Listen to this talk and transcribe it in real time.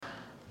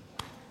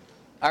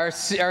Our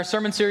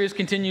sermon series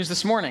continues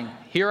this morning.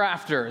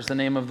 Hereafter is the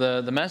name of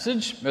the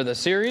message, or the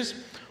series.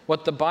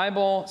 What the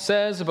Bible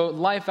says about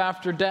life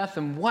after death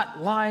and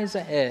what lies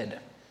ahead.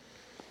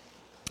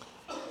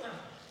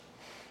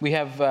 We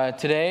have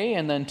today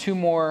and then 2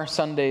 more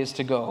Sundays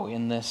to go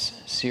in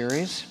this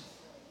series.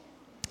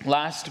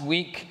 Last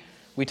week,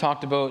 we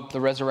talked about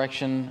the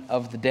resurrection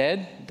of the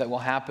dead that will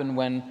happen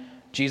when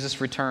Jesus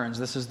returns.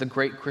 This is the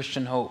great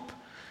Christian hope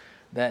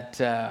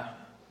that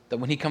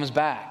when he comes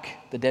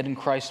back, the dead in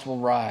Christ will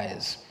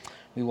rise.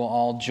 We will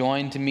all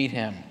join to meet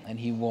him, and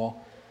he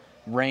will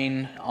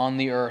reign on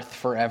the earth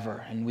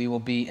forever, and we will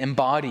be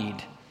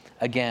embodied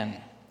again.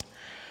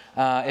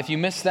 If you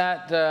missed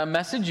that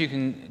message, you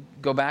can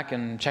go back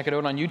and check it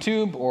out on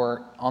YouTube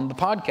or on the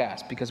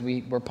podcast, because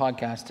we're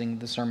podcasting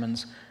the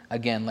sermons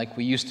again like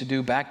we used to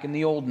do back in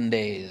the olden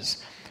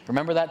days.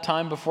 Remember that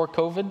time before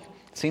COVID?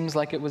 Seems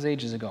like it was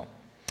ages ago.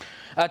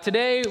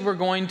 Today, we're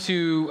going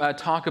to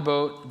talk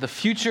about the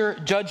future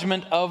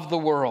judgment of the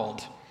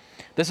world.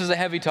 This is a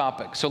heavy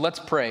topic, so let's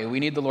pray. We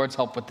need the Lord's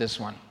help with this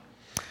one.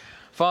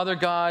 Father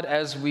God,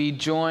 as we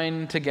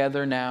join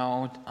together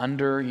now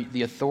under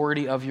the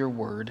authority of your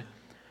word,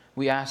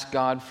 we ask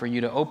God for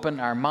you to open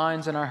our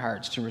minds and our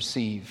hearts to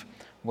receive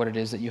what it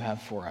is that you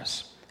have for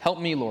us. Help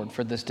me, Lord,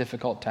 for this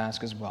difficult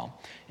task as well.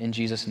 In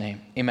Jesus'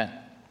 name, amen.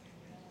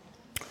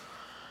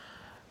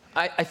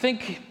 I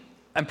think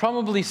I'm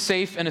probably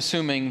safe in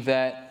assuming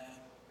that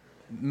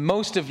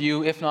most of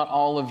you, if not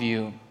all of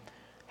you,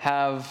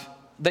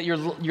 that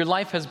your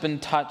life has been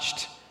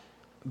touched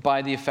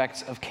by the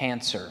effects of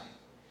cancer.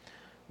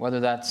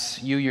 Whether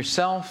that's you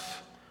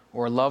yourself,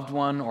 or a loved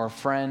one, or a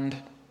friend.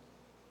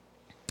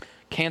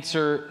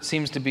 Cancer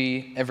seems to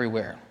be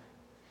everywhere.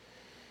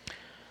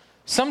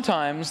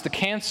 Sometimes the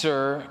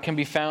cancer can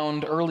be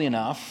found early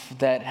enough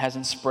that it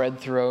hasn't spread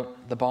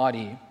throughout the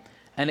body,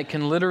 and it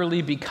can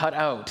literally be cut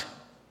out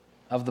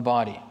of the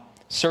body,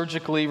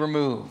 surgically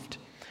removed.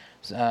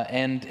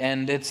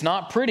 And it's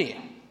not pretty.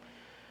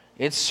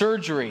 It's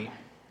surgery,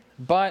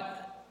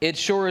 but it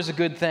sure is a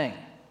good thing.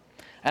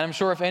 And I'm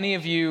sure if any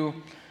of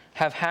you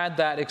have had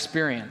that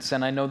experience,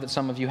 and I know that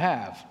some of you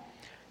have,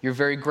 you're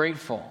very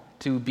grateful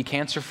to be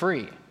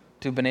cancer-free,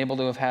 to have been able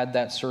to have had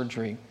that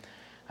surgery,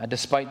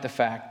 despite the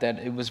fact that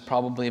it was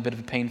probably a bit of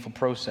a painful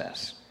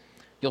process.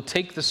 You'll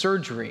take the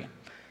surgery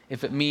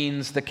if it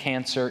means the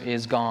cancer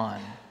is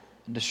gone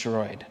and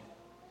destroyed.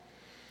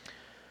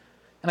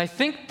 And I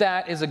think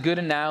that is a good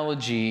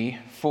analogy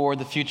for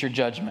the future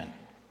judgment.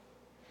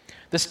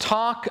 This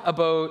talk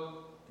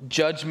about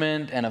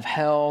judgment and of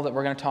hell that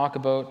we're going to talk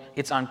about,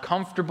 it's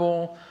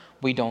uncomfortable.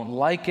 We don't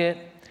like it.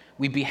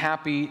 We'd be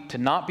happy to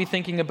not be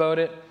thinking about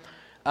it.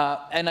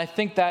 And I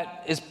think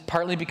that is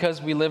partly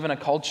because we live in a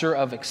culture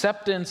of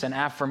acceptance and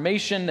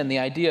affirmation, and the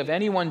idea of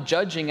anyone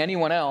judging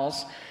anyone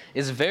else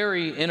is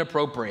very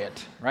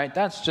inappropriate, right?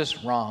 That's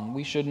just wrong.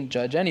 We shouldn't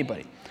judge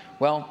anybody.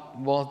 Well,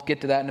 we'll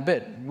get to that in a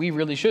bit. We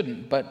really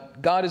shouldn't,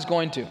 but God is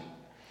going to.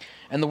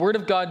 And the Word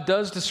of God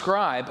does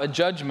describe a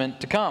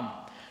judgment to come.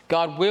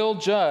 God will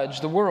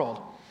judge the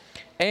world.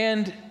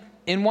 And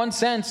in one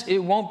sense, it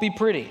won't be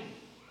pretty.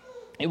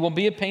 It will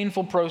be a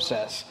painful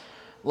process,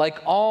 like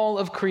all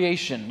of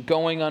creation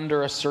going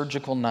under a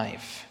surgical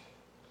knife.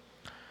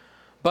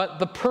 But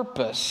the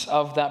purpose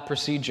of that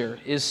procedure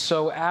is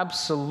so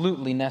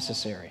absolutely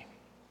necessary.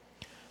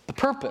 The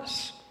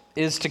purpose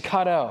is to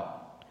cut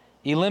out,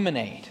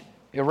 eliminate,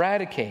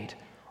 eradicate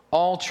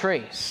all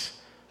trace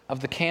of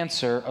the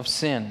cancer of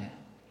sin,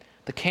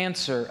 the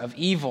cancer of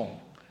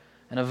evil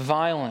and of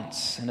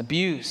violence and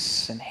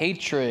abuse and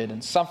hatred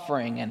and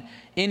suffering and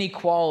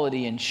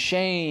inequality and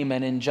shame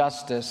and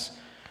injustice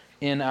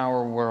in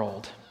our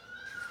world.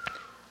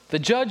 The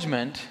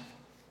judgment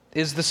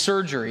is the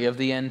surgery of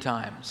the end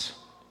times.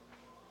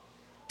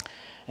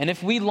 And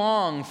if we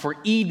long for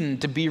Eden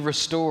to be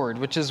restored,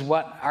 which is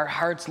what our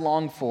hearts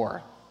long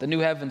for, the new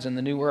heavens and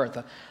the new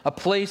earth, a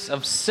place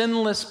of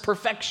sinless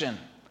perfection,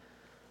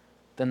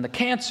 then the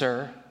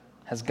cancer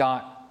has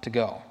got to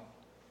go.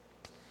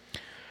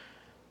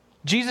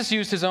 Jesus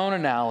used his own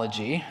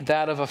analogy,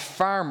 that of a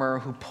farmer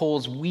who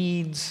pulls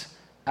weeds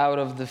out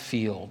of the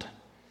field.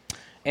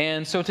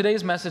 And so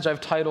today's message I've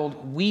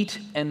titled Wheat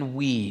and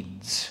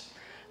Weeds,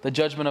 the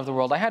Judgment of the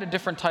World. I had a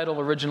different title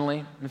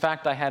originally. In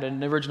fact, I had a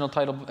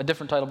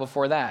different title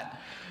before that.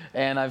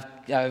 And I've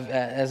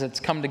as it's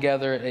come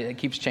together, it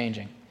keeps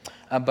changing.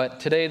 But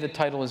today the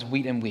title is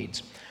Wheat and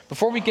Weeds.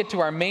 Before we get to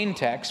our main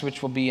text,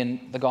 which will be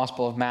in the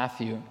Gospel of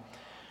Matthew,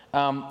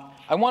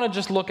 I want to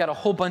just look at a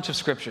whole bunch of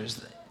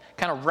scriptures,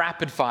 kind of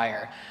rapid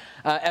fire.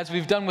 As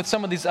we've done with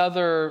some of these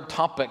other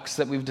topics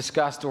that we've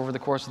discussed over the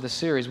course of this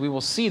series, we will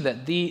see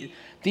that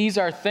these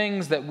are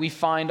things that we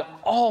find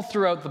all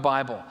throughout the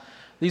Bible.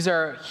 These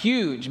are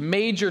huge,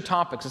 major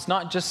topics. It's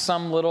not just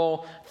some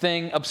little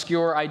thing,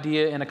 obscure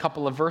idea in a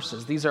couple of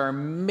verses. These are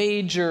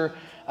major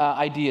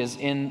ideas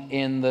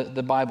in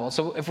the Bible.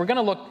 So if we're going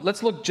to look,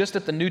 let's look just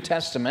at the New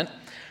Testament.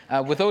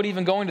 without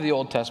even going to the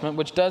Old Testament,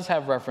 which does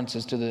have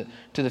references to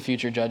the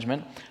future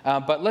judgment.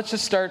 But let's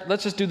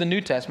just do the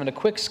New Testament, a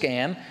quick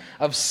scan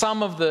of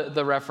some of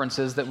the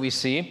references that we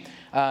see.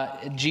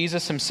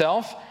 Jesus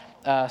himself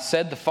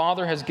said the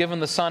Father has given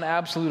the Son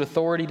absolute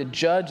authority to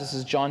judge. This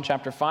is John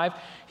chapter 5.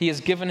 He has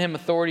given him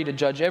authority to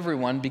judge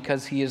everyone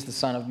because he is the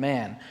Son of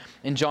Man.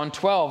 In John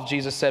 12,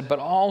 Jesus said, but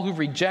all who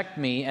reject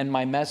me and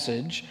my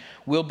message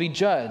will be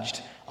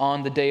judged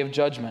on the day of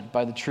judgment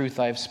by the truth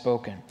I have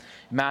spoken.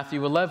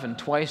 Matthew 11,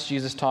 twice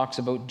Jesus talks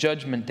about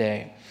judgment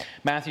day.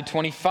 Matthew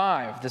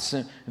 25, this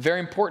is a very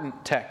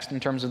important text in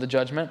terms of the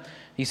judgment.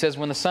 He says,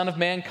 when the Son of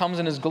Man comes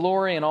in his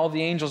glory and all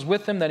the angels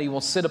with him, that he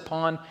will sit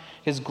upon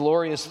his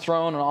glorious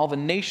throne, and all the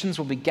nations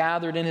will be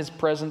gathered in his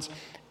presence,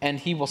 and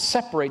he will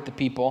separate the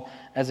people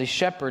as a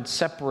shepherd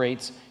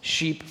separates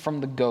sheep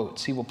from the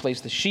goats. He will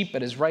place the sheep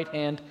at his right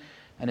hand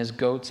and his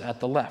goats at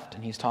the left.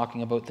 And he's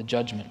talking about the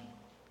judgment.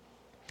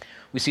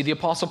 We see the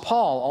Apostle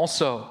Paul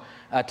also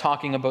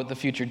talking about the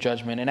future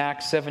judgment. In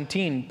Acts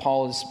 17,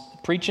 Paul is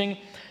preaching,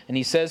 and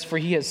he says, for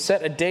he has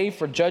set a day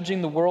for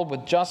judging the world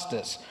with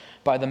justice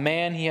by the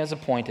man he has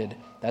appointed.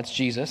 That's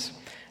Jesus.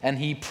 And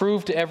he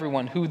proved to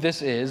everyone who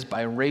this is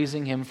by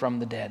raising him from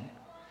the dead.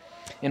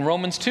 In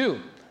Romans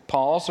 2,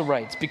 Paul also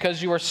writes,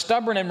 because you are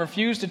stubborn and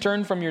refuse to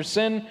turn from your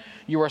sin,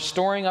 you are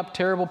storing up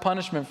terrible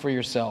punishment for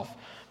yourself.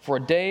 For a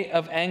day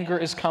of anger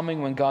is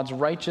coming when God's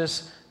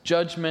righteous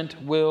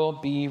judgment will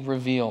be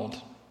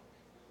revealed.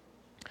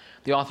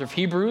 The author of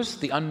Hebrews,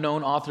 the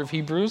unknown author of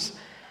Hebrews,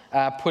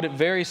 put it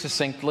very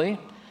succinctly.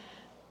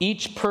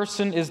 Each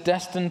person is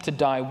destined to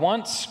die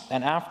once,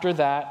 and after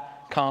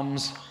that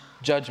comes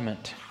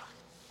judgment.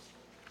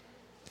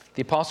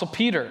 The Apostle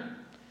Peter,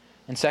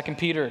 in 2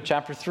 Peter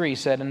chapter 3,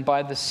 said, and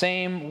by the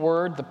same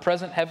word, the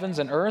present heavens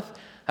and earth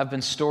have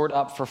been stored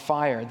up for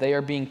fire. They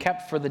are being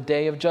kept for the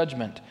day of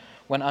judgment,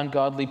 when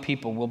ungodly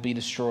people will be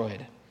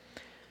destroyed.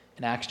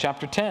 In Acts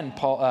chapter 10,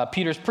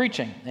 Peter's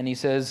preaching, and he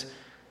says,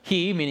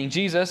 he, meaning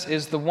Jesus,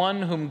 is the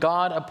one whom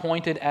God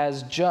appointed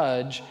as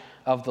judge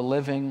of the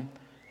living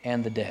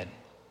and the dead.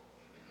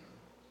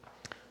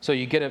 So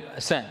you get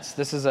a sense.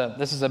 This is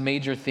a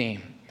major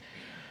theme.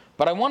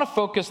 But I want to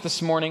focus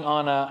this morning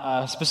on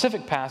a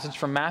specific passage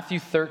from Matthew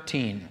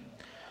 13,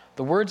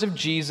 the words of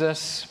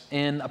Jesus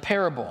in a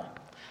parable.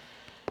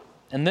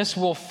 And this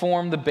will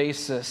form the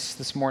basis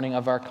this morning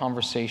of our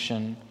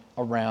conversation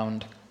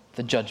around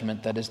the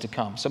judgment that is to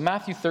come. So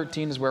Matthew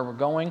 13 is where we're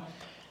going,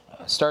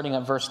 starting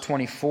at verse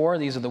 24.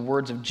 These are the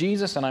words of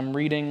Jesus, and I'm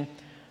reading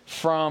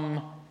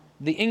from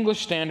the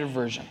English Standard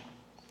Version.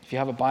 If you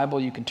have a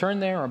Bible, you can turn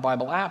there, or a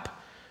Bible app,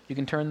 you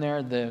can turn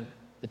there. The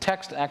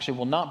text actually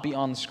will not be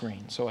on the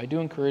screen, so I do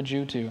encourage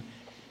you to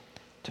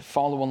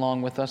follow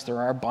along with us. There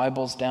are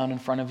Bibles down in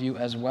front of you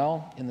as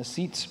well in the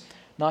seats.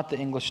 Not the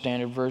English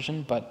Standard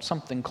Version, but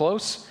something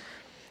close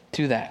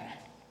to that.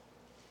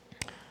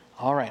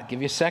 All right,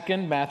 give you a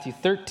second. Matthew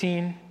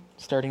 13,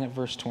 starting at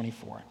verse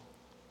 24.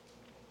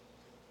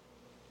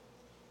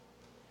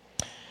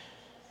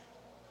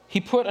 He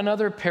put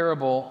another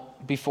parable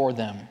before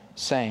them,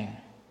 saying,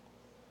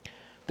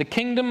 the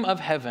kingdom of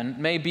heaven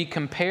may be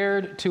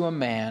compared to a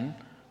man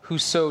who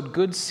sowed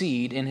good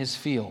seed in his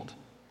field.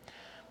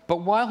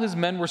 But while his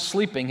men were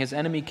sleeping, his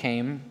enemy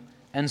came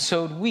and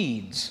sowed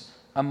weeds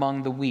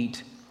among the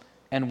wheat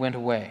and went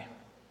away.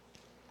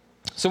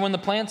 So when the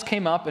plants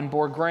came up and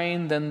bore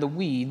grain, then the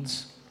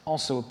weeds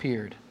also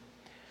appeared.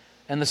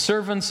 And the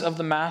servants of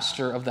the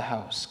master of the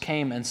house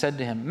came and said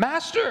to him,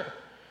 Master,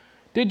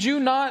 did you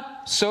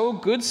not sow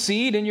good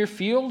seed in your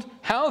field?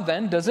 How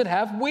then does it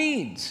have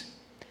weeds?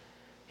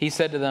 He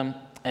said to them,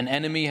 an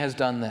enemy has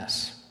done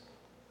this.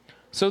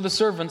 So the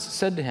servants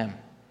said to him,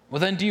 well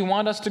then, do you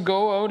want us to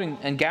go out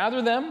and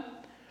gather them?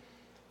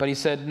 But he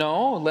said,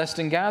 no, lest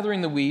in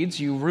gathering the weeds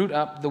you root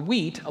up the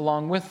wheat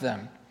along with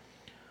them.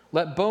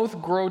 Let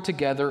both grow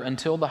together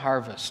until the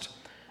harvest.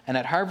 And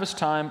at harvest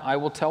time I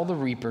will tell the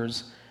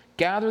reapers,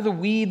 gather the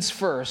weeds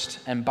first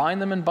and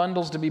bind them in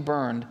bundles to be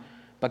burned,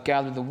 but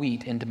gather the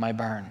wheat into my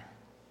barn.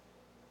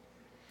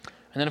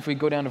 And then if we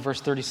go down to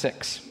verse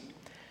 36.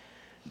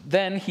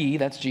 Then he,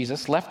 that's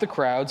Jesus, left the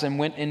crowds and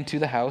went into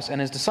the house, and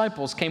his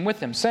disciples came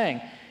with him,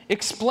 saying,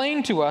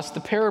 explain to us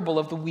the parable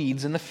of the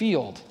weeds in the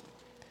field.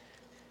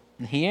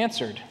 And he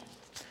answered,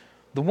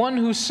 the one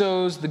who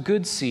sows the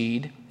good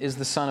seed is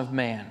the Son of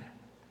Man.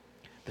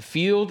 The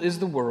field is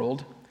the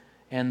world,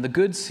 and the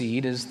good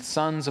seed is the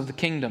sons of the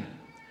kingdom.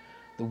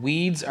 The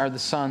weeds are the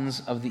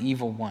sons of the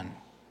evil one,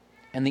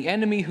 and the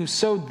enemy who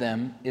sowed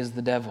them is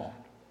the devil.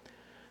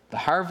 The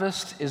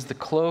harvest is the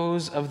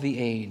close of the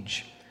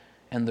age,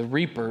 and the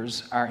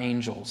reapers are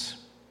angels.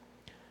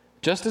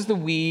 Just as the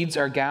weeds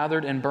are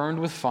gathered and burned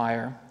with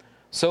fire,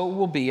 so it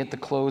will be at the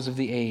close of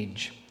the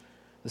age.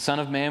 The Son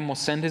of Man will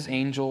send his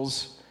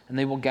angels, and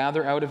they will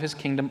gather out of his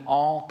kingdom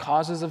all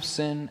causes of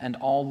sin and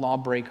all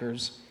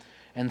lawbreakers,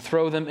 and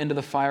throw them into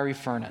the fiery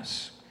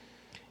furnace.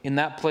 In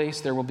that place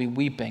there will be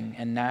weeping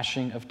and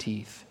gnashing of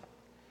teeth.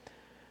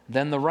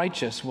 Then the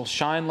righteous will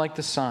shine like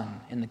the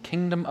sun in the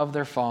kingdom of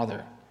their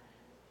Father.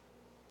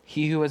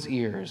 He who has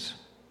ears,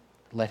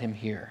 let him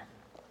hear.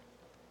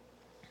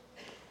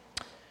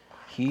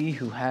 He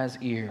who has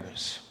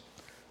ears,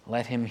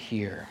 let him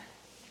hear.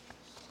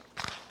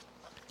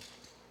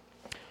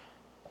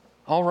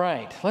 All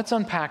right, let's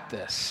unpack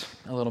this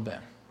a little bit.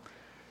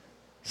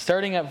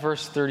 Starting at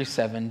verse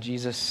 37,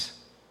 Jesus,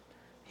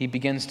 he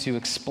begins to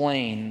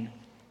explain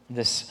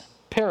this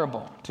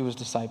parable to his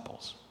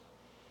disciples.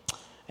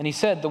 And he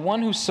said, the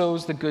one who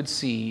sows the good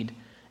seed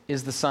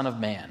is the Son of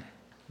Man,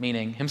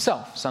 meaning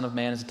himself. Son of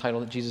Man is the title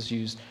that Jesus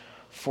used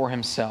for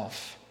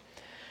himself.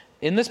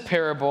 In this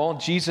parable,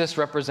 Jesus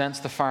represents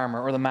the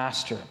farmer or the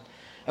master.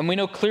 And we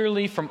know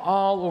clearly from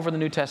all over the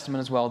New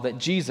Testament as well that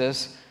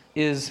Jesus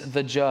is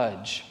the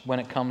judge when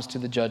it comes to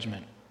the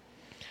judgment.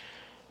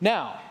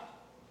 Now,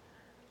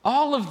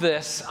 all of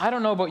this, I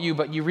don't know about you,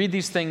 but you read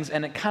these things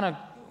and it kind of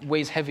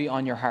weighs heavy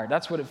on your heart.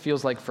 That's what it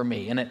feels like for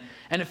me. And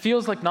it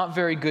feels like not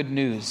very good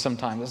news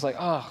sometimes. It's like,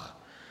 oh,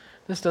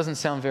 this doesn't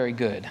sound very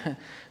good.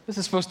 This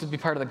is supposed to be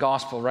part of the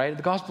gospel, right?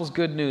 The gospel's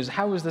good news.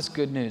 How is this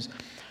good news?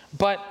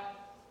 But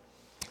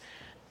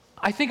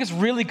I think it's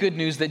really good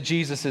news that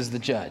Jesus is the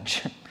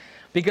judge,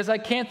 because I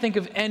can't think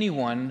of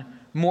anyone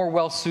more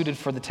well-suited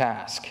for the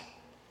task.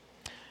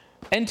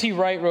 N.T.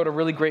 Wright wrote a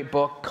really great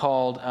book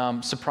called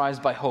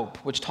Surprised by Hope,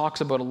 which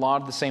talks about a lot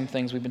of the same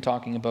things we've been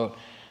talking about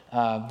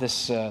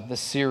this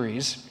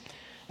series.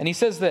 And he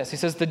says this, he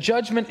says, the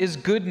judgment is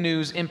good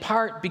news in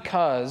part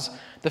because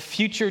the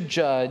future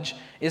judge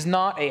is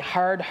not a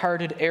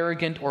hard-hearted,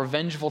 arrogant, or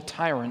vengeful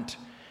tyrant,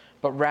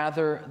 but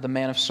rather the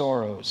man of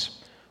sorrows,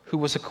 who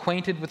was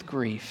acquainted with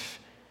grief,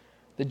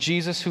 the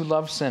Jesus who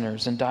loved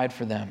sinners and died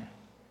for them,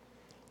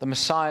 the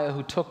Messiah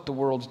who took the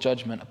world's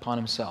judgment upon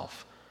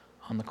himself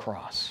on the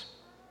cross.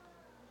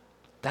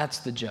 That's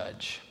the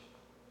judge.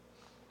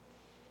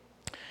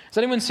 Has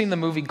anyone seen the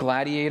movie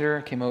Gladiator?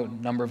 It came out a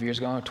number of years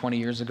ago, 20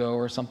 years ago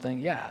or something.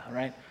 Yeah,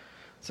 right?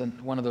 It's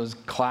one of those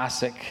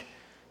classic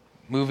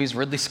movies,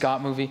 Ridley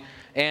Scott movie.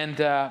 And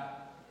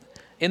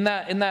in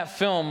that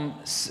film,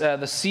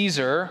 the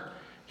Caesar,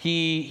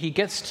 he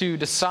gets to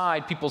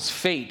decide people's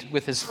fate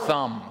with his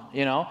thumb,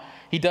 you know?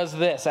 He does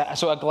this.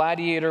 So a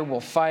gladiator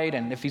will fight,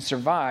 and if he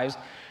survives,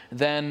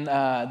 then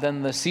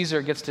the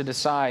Caesar gets to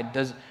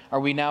decide,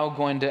 are we now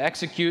going to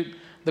execute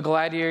the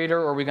gladiator,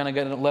 or are we going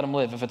to let him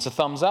live? If it's a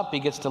thumbs up, he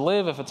gets to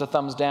live. If it's a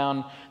thumbs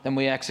down, then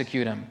we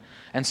execute him.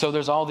 And so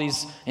there's all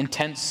these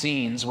intense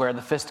scenes where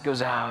the fist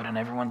goes out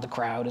and the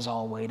crowd is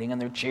all waiting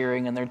and they're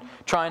cheering and they're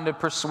trying to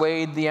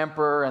persuade the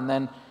emperor, and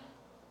then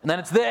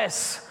it's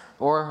this,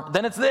 or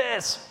then it's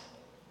this.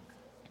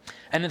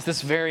 And it's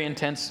this very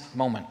intense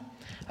moment.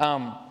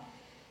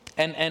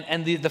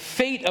 And the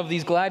fate of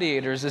these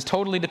gladiators is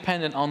totally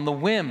dependent on the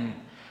whim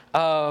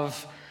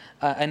of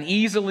an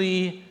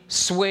easily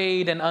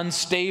swayed and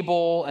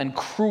unstable and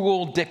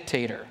cruel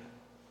dictator.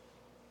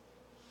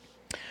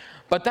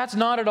 But that's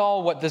not at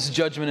all what this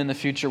judgment in the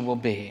future will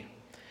be.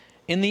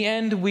 In the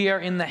end, we are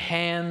in the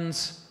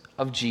hands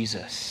of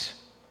Jesus,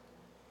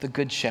 the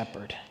Good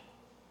Shepherd.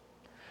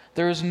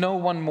 There is no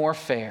one more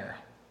fair,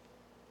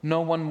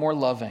 no one more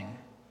loving,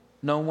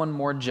 no one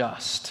more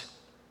just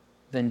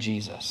than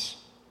Jesus.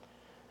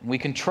 And we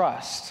can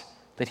trust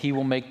that he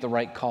will make the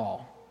right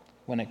call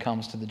when it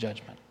comes to the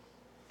judgment.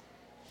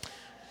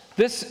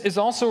 This is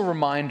also a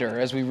reminder,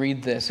 as we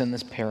read this in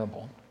this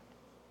parable,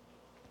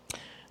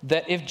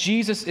 that if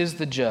Jesus is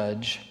the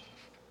judge,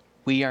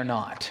 we are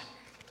not.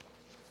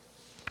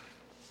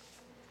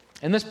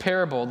 In this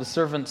parable, the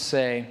servants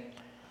say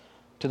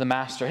to the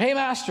master, "Hey,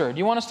 master, do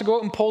you want us to go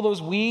out and pull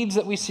those weeds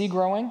that we see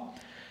growing?"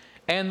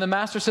 And the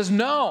master says,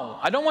 "No,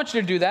 I don't want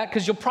you to do that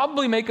because you'll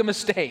probably make a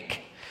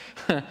mistake."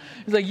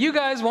 He's like, "You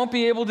guys won't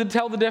be able to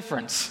tell the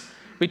difference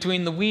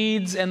between the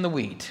weeds and the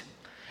wheat."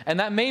 And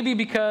that may be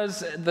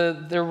because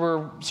there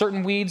were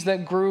certain weeds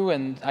that grew,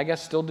 and I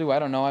guess still do. I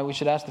don't know. We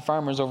should ask the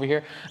farmers over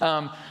here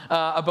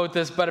about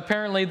this. But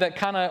apparently that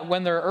kind of,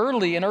 when they're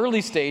in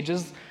early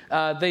stages,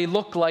 they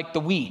look like the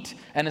wheat.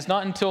 And it's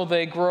not until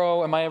they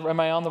grow, am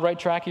I on the right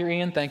track here,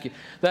 Ian? Thank you.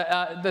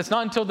 That's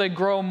not until they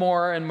grow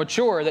more and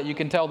mature that you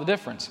can tell the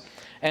difference.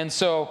 And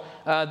so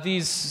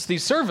these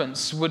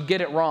servants would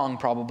get it wrong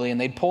probably, and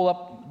they'd pull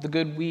up the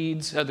good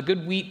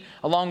wheat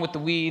along with the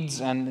weeds,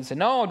 and they say,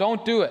 "No,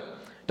 don't do it.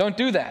 Don't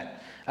do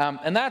that."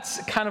 And that's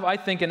kind of, I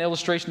think, an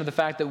illustration of the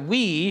fact that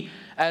we,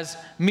 as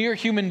mere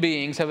human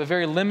beings, have a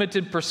very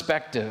limited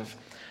perspective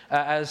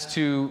as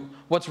to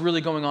what's really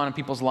going on in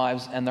people's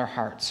lives and their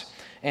hearts.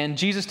 And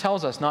Jesus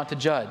tells us not to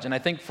judge. And I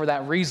think for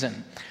that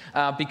reason,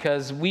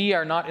 because we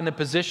are not in a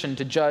position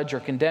to judge or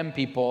condemn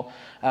people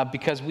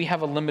because we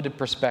have a limited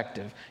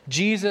perspective.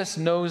 Jesus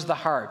knows the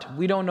heart.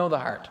 We don't know the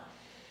heart.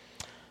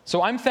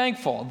 So I'm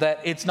thankful that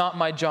it's not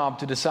my job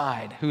to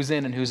decide who's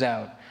in and who's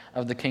out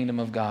of the kingdom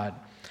of God.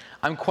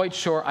 I'm quite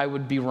sure I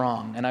would be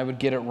wrong, and I would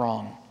get it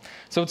wrong.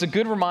 So it's a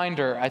good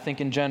reminder, I think,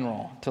 in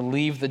general, to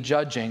leave the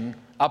judging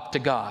up to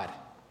God.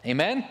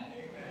 Amen?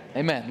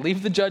 Amen.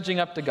 Leave the judging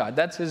up to God.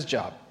 That's his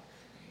job.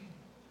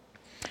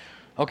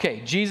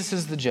 Okay, Jesus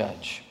is the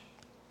judge.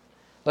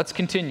 Let's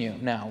continue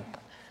now.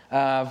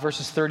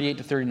 Verses 38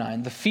 to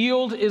 39. The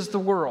field is the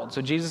world.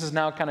 So Jesus is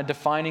now kind of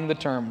defining the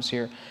terms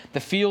here. The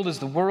field is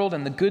the world,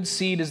 and the good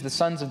seed is the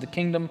sons of the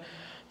kingdom.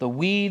 The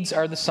weeds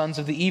are the sons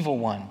of the evil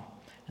one,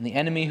 and the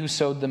enemy who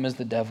sowed them is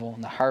the devil,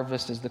 and the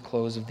harvest is the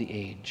close of the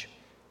age.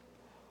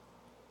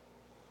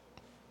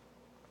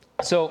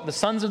 So, the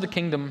sons of the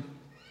kingdom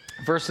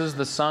versus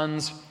the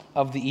sons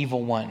of the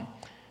evil one.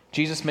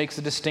 Jesus makes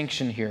a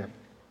distinction here.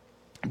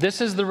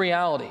 This is the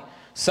reality.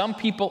 Some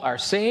people are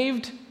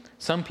saved,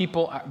 some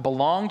people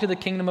belong to the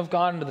kingdom of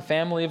God and to the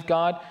family of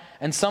God,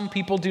 and some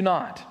people do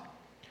not.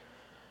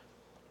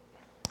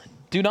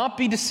 Do not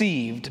be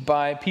deceived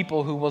by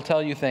people who will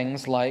tell you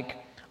things like,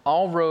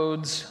 all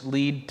roads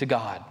lead to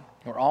God,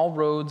 or all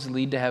roads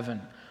lead to heaven,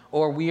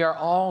 or we are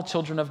all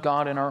children of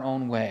God in our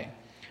own way.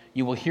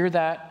 You will hear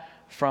that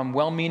from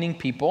well-meaning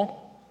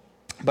people,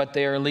 but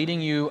they are leading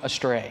you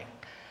astray.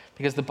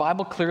 Because the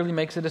Bible clearly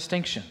makes a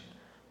distinction.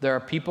 There are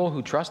people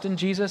who trust in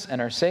Jesus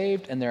and are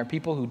saved, and there are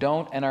people who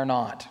don't and are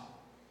not.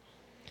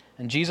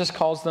 And Jesus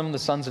calls them the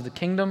sons of the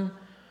kingdom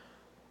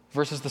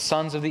versus the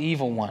sons of the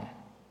evil one.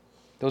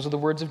 Those are the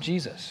words of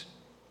Jesus.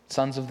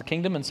 Sons of the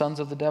kingdom and sons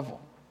of the devil.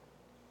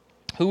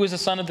 Who is a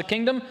son of the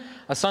kingdom?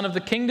 A son of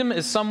the kingdom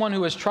is someone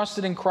who has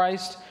trusted in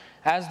Christ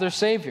as their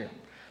Savior.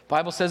 The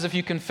Bible says if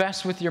you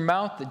confess with your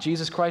mouth that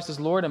Jesus Christ is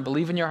Lord and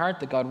believe in your heart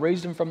that God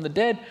raised him from the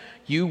dead,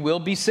 you will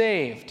be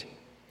saved.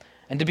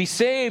 And to be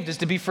saved is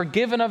to be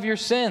forgiven of your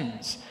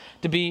sins,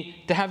 to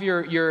have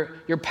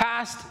your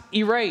past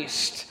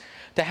erased,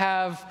 to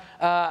have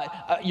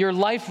your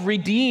life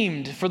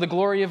redeemed for the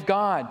glory of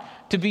God,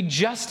 to be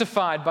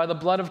justified by the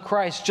blood of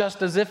Christ,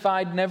 just as if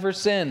I'd never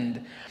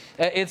sinned.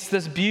 It's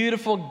this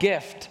beautiful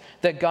gift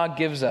that God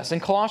gives us. In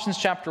Colossians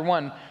chapter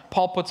 1,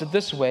 Paul puts it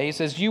this way. He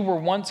says, you were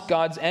once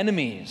God's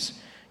enemies.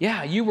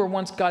 Yeah, you were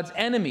once God's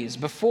enemies.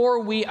 Before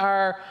we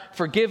are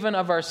forgiven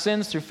of our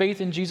sins through faith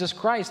in Jesus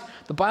Christ,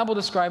 the Bible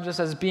describes us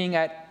as being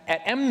at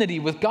enmity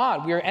with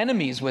God. We are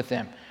enemies with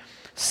him.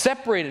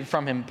 Separated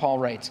from him, Paul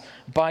writes,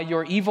 by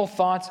your evil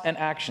thoughts and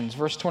actions.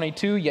 Verse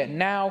 22, yet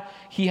now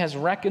he has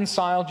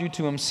reconciled you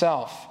to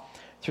himself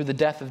through the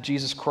death of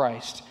Jesus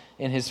Christ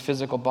in his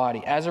physical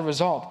body. As a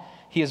result,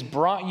 he has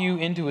brought you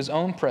into his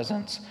own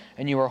presence,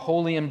 and you are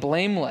holy and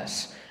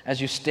blameless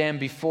as you stand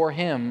before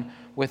him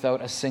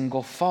without a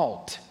single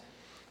fault.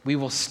 We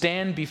will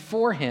stand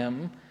before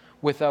him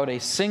without a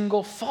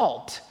single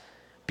fault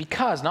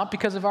not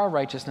because of our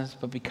righteousness,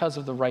 but because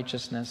of the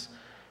righteousness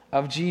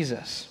of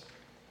Jesus.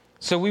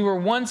 So we were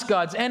once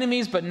God's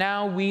enemies, but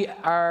now we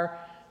are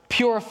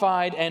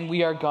purified and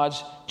we are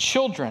God's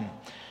children.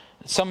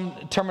 Some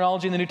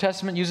terminology in the New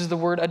Testament uses the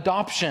word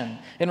adoption.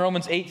 In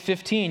Romans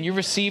 8:15, you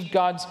received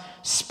God's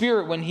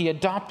Spirit when he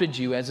adopted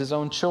you as his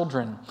own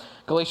children.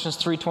 Galatians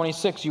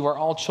 3:26, you are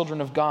all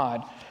children of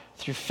God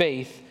through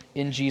faith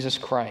in Jesus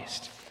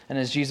Christ. And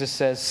as Jesus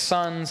says,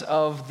 sons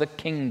of the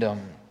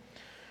kingdom.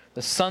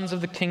 The sons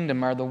of the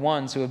kingdom are the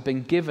ones who have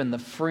been given the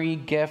free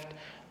gift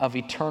of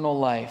eternal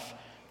life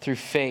through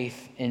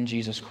faith in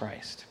Jesus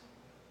Christ.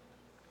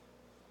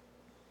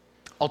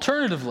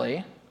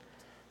 Alternatively,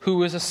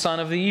 who is a son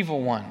of the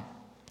evil one?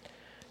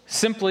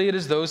 Simply, it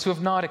is those who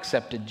have not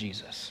accepted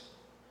Jesus.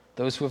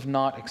 Those who have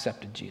not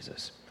accepted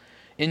Jesus.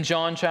 In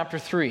John chapter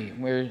 3,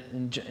 where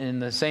in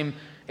the same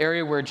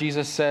area where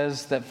Jesus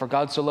says that for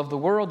God so loved the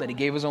world that he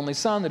gave his only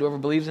son, that whoever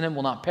believes in him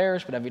will not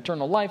perish but have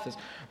eternal life, this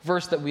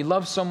verse that we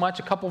love so much,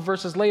 a couple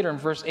verses later in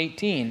verse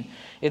 18,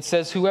 it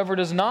says, whoever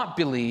does not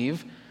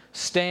believe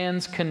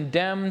stands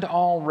condemned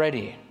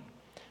already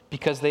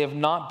because they have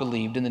not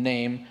believed in the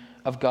name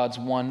of God's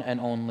one and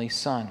only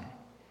Son.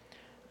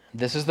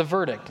 This is the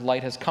verdict.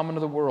 Light has come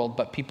into the world,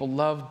 but people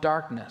love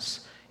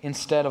darkness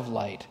instead of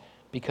light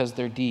because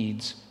their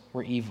deeds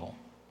were evil.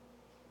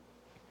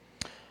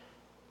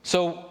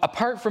 So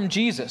apart from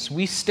Jesus,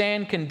 we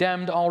stand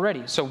condemned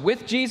already. So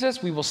with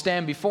Jesus, we will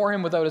stand before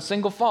him without a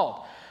single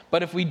fault.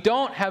 But if we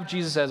don't have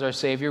Jesus as our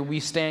Savior, we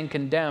stand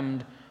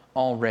condemned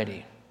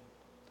already.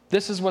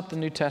 This is what the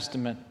New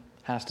Testament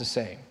has to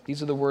say.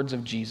 These are the words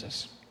of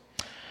Jesus.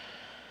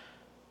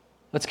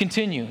 Let's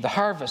continue. The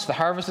harvest. The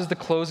harvest is the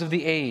close of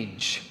the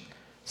age.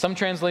 Some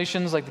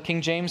translations, like the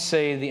King James,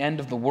 say the end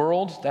of the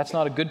world. That's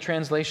not a good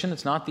translation.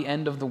 It's not the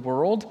end of the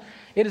world.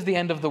 It is the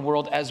end of the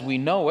world as we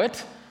know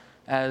it.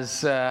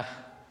 As,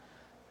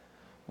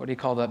 what do you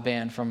call that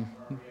band from?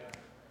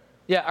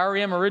 Yeah,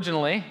 R.E.M.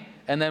 originally.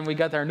 And then we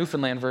got our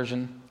Newfoundland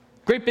version.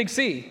 Great Big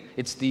Sea.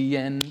 It's the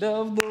end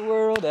of the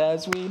world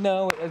as we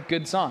know it. A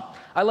good song.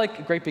 I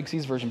like Great Big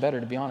Sea's version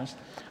better, to be honest.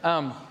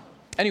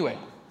 Anyway.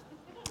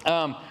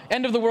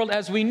 End of the world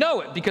as we know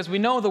it, because we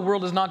know the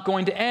world is not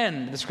going to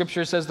end. The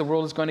Scripture says the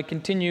world is going to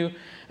continue,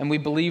 and we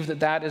believe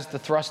that that is the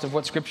thrust of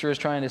what Scripture is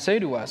trying to say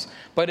to us.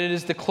 But it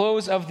is the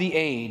close of the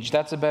age.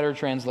 That's a better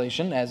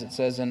translation, as it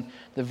says in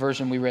the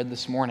version we read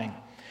this morning.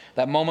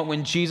 That moment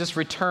when Jesus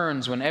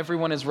returns, when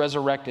everyone is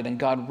resurrected, and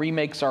God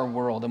remakes our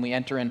world, and we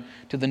enter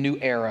into the new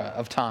era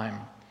of time.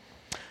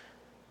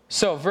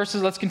 So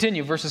let's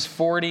continue, verses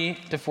 40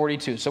 to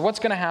 42. So what's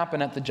going to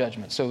happen at the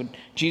judgment? So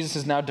Jesus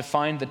has now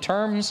defined the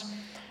terms,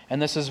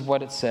 and this is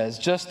what it says.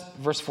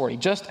 Verse 40,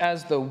 just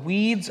as the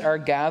weeds are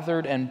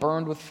gathered and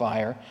burned with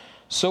fire,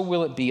 so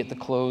will it be at the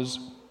close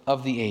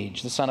of the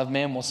age. The Son of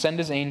Man will send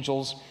his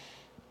angels,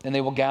 and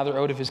they will gather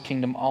out of his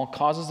kingdom all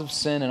causes of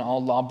sin and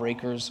all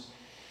lawbreakers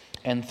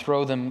and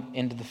throw them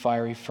into the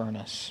fiery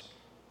furnace.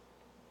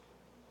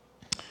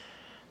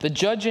 The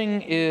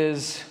judging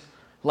is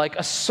like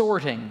a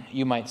sorting,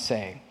 you might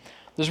say.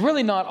 There's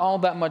really not all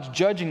that much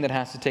judging that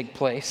has to take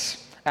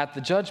place at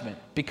the judgment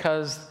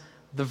because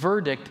the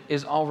verdict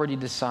is already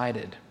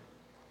decided,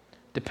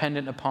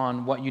 dependent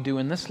upon what you do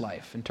in this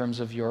life in terms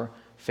of your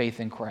faith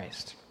in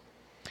Christ.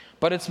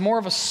 But it's more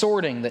of a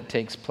sorting that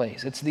takes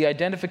place. It's the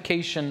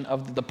identification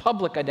of the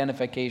public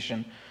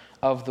identification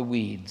of the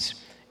weeds.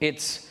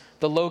 It's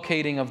the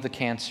locating of the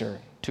cancer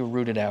to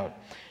root it out.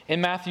 In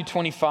Matthew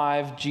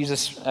 25,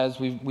 Jesus, as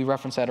we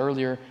referenced that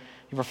earlier,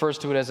 he refers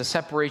to it as a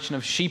separation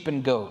of sheep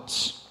and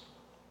goats.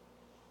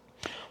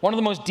 One of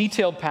the most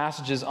detailed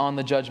passages on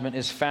the judgment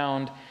is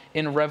found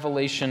in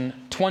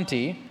Revelation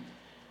 20,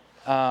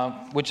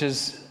 which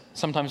is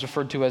sometimes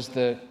referred to as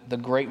the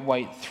Great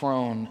White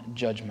Throne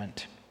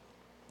judgment.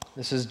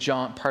 This is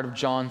part of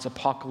John's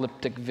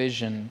apocalyptic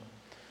vision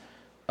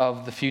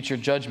of the future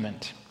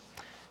judgment.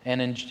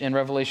 And in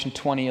Revelation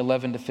 20,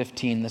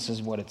 11-15, this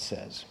is what it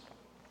says.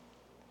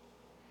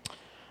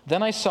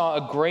 Then I saw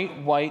a great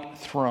white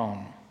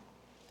throne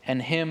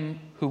and him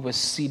who was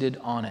seated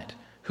on it.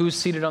 Who's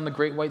seated on the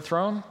great white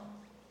throne?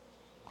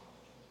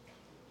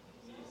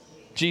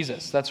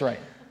 Jesus, that's right.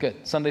 Good.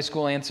 Sunday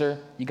school answer.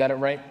 You got it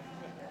right?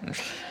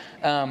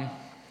 The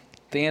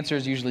answer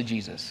is usually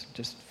Jesus,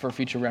 just for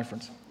future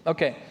reference.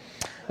 Okay.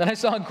 Then I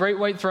saw a great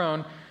white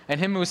throne and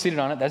him who was seated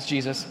on it, that's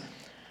Jesus.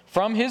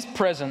 From his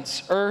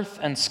presence, earth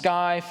and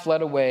sky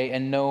fled away,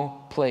 and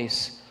no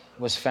place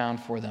was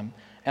found for them.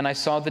 And I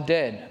saw the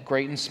dead,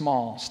 great and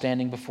small,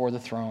 standing before the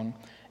throne,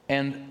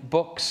 and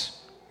books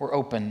were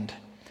opened.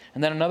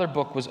 And then another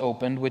book was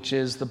opened, which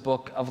is the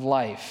book of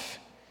life.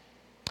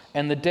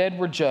 And the dead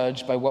were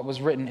judged by what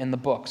was written in the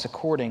books,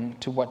 according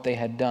to what they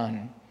had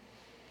done.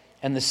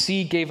 And the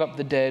sea gave up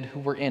the dead who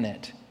were in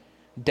it.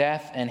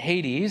 Death and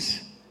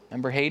Hades,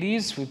 remember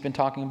Hades? We've been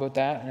talking about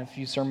that in a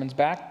few sermons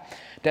back.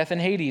 Death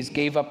and Hades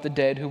gave up the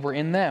dead who were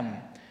in them.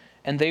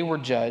 And they were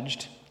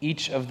judged,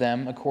 each of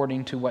them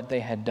according to what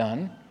they had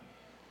done.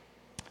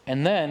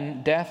 And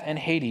then death and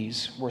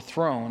Hades were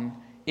thrown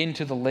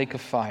into the lake of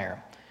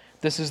fire.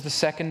 This is the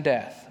second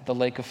death, the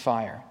lake of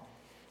fire.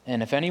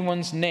 And if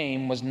anyone's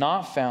name was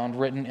not found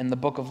written in the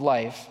book of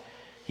life,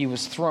 he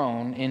was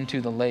thrown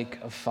into the lake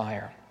of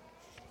fire.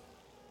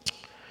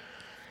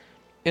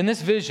 In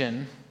this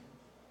vision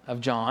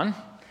of John,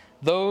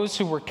 those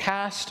who were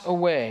cast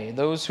away,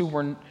 those who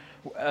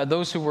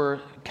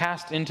were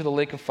cast into the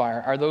lake of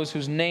fire, are those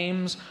whose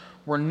names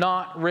were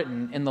not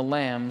written in the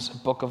Lamb's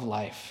book of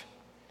life.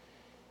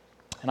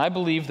 And I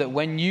believe that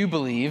when you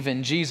believe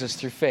in Jesus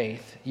through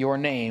faith, your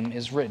name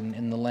is written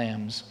in the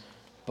Lamb's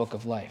book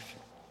of life.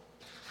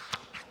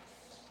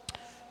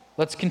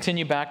 Let's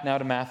continue back now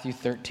to Matthew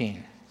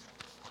 13.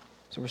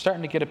 So we're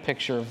starting to get a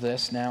picture of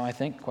this now, I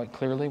think, quite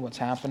clearly, what's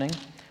happening.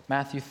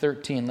 Matthew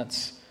 13,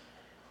 let's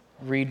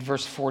read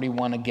verse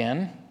 41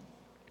 again.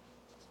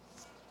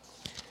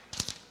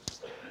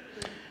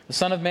 The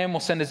Son of Man will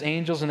send his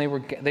angels, and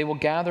they will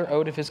gather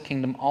out of his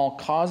kingdom all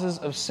causes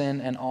of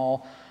sin and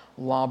all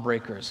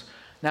lawbreakers.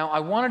 Now,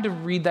 I wanted to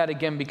read that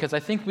again because I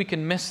think we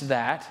can miss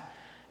that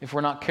if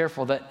we're not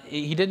careful, that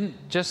he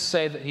didn't just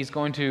say that he's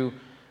going to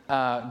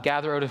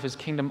gather out of his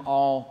kingdom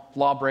all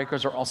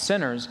lawbreakers or all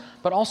sinners,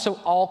 but also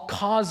all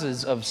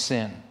causes of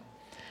sin.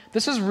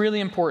 This is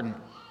really important.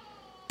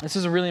 This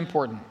is really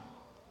important.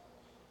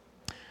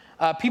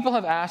 People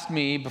have asked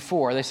me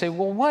before, they say,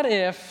 well, what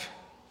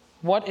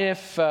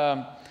if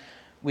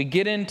we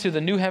get into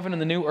the new heaven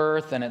and the new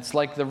earth and it's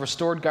like the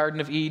restored Garden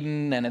of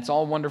Eden and it's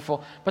all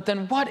wonderful, but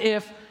then what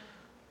if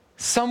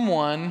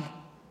someone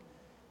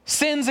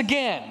sins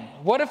again?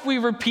 What if we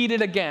repeat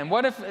it again?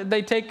 What if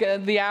they take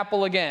the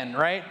apple again,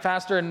 right?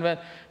 Faster, and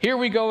here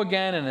we go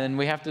again, and then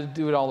we have to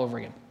do it all over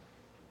again.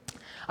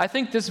 I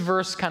think this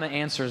verse kind of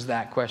answers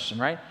that question,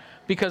 right?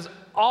 Because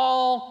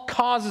all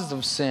causes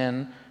of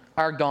sin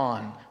are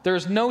gone.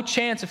 There's no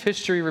chance of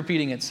history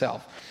repeating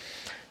itself.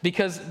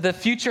 Because the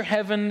future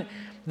heaven,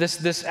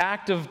 this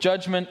act of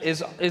judgment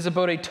is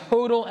about a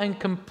total and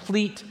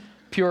complete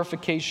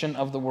purification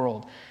of the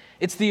world.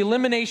 It's the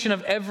elimination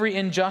of every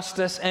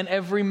injustice and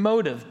every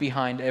motive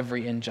behind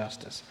every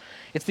injustice.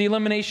 It's the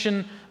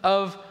elimination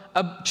of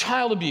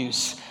child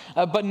abuse,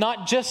 but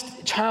not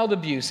just child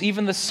abuse,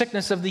 even the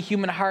sickness of the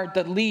human heart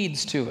that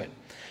leads to it.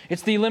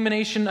 It's the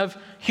elimination of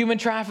human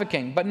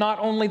trafficking, but not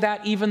only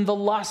that, even the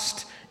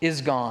lust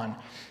is gone.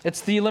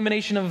 It's the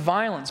elimination of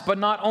violence, but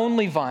not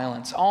only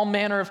violence, all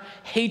manner of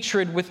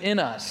hatred within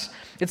us.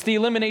 It's the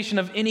elimination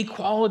of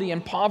inequality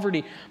and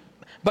poverty,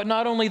 but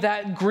not only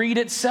that, greed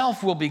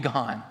itself will be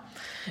gone.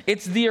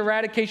 It's the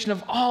eradication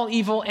of all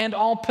evil and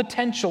all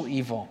potential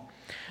evil.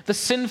 The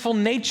sinful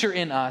nature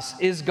in us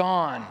is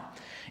gone.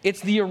 It's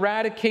the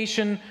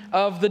eradication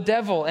of the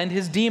devil and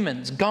his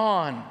demons,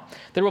 gone.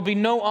 There will be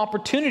no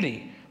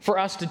opportunity for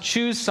us to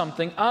choose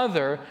something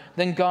other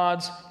than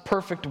God's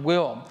perfect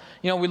will.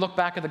 We look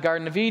back at the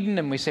Garden of Eden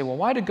and we say, well,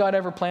 why did God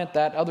ever plant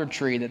that other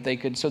tree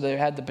so they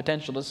had the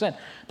potential to sin?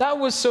 That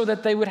was so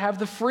that they would have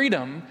the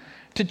freedom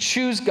to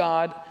choose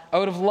God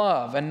out of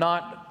love and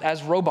not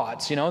as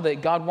robots, that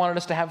God wanted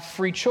us to have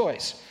free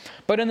choice.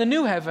 But in the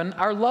new heaven,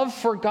 our love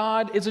for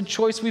God is a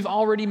choice we've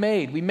already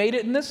made. We made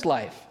it in this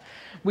life.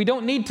 We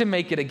don't need to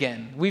make it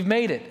again. We've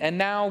made it, and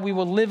now we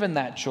will live in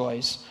that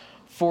choice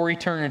for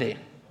eternity.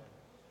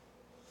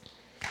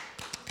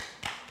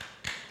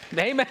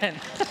 Amen.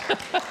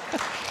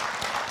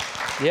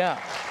 Yeah.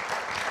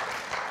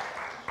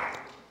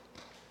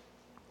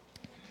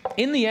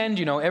 In the end,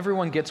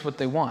 everyone gets what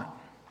they want.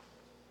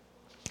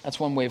 That's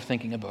one way of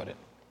thinking about it.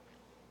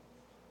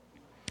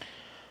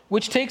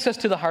 Which takes us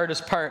to the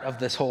hardest part of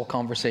this whole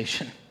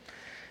conversation,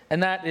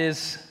 and that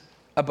is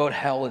about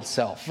hell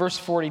itself. Verse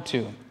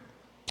 42.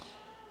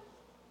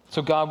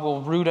 So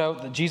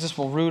Jesus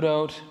will root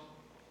out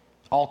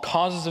all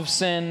causes of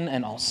sin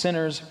and all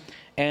sinners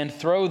and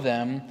throw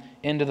them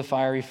into the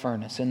fiery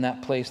furnace. In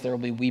that place there will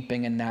be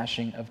weeping and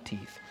gnashing of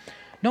teeth.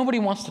 Nobody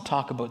wants to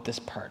talk about this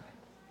part.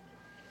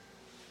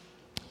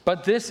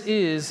 But this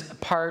is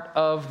part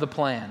of the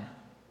plan.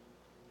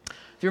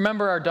 If you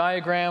remember our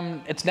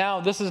diagram,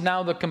 this is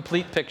now the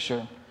complete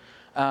picture.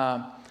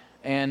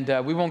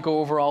 And we won't go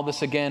over all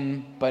this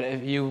again, but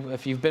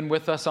if you've been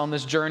with us on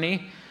this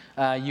journey,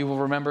 you will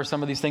remember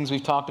some of these things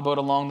we've talked about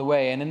along the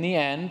way. And in the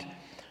end,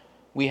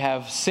 we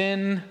have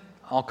sin,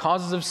 all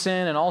causes of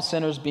sin, and all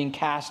sinners being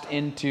cast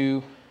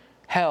into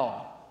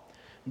hell.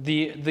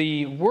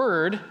 The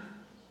word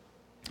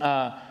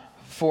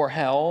for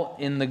hell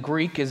in the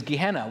Greek is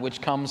Gehenna, which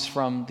comes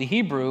from the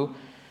Hebrew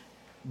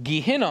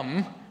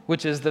Gehinnom,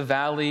 which is the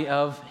valley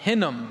of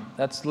Hinnom.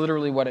 That's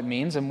literally what it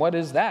means. And what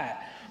is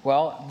that?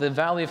 Well, the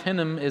valley of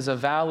Hinnom is a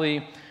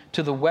valley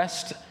to the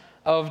west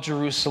of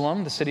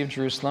Jerusalem, the city of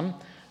Jerusalem.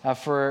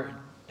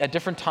 At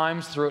different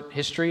times throughout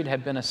history, it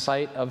had been a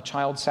site of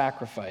child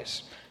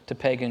sacrifice to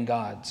pagan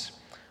gods.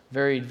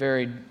 Very,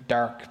 very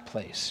dark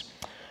place.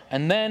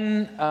 And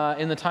then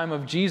in the time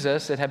of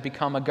Jesus, it had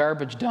become a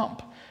garbage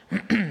dump.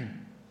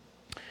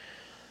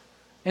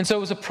 And so it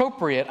was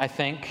appropriate, I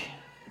think,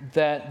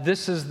 that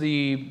this is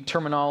the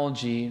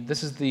terminology,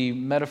 this is the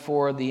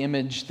metaphor, the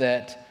image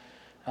that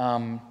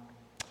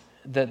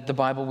the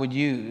Bible would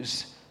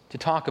use to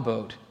talk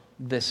about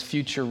this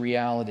future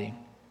reality.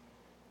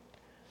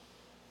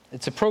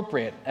 It's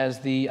appropriate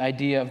as the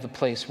idea of the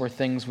place where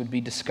things would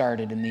be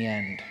discarded in the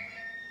end.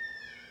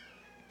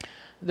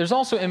 There's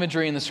also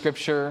imagery in the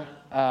scripture,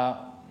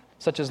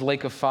 such as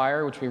lake of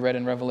fire, which we read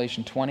in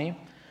Revelation 20.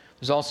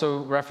 There's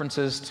also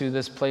references to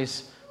this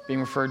place being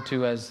referred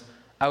to as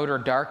outer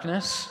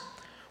darkness,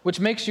 which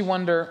makes you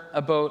wonder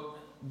about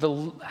the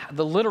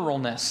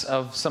literalness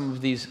of some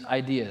of these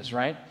ideas,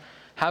 right?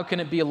 How can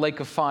it be a lake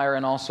of fire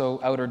and also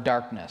outer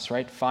darkness,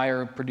 right?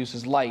 Fire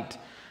produces light,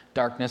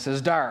 darkness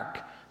is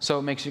dark. So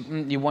it makes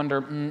you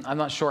wonder, I'm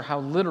not sure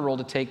how literal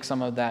to take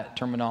some of that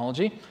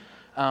terminology.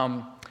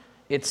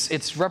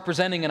 It's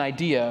representing an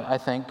idea, I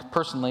think,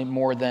 personally,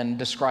 more than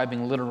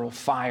describing literal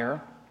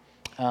fire.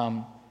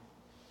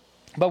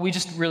 But we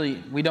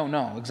don't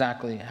know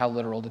exactly how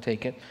literal to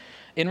take it.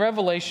 In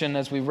Revelation,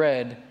 as we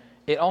read,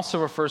 it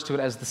also refers to it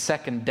as the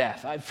second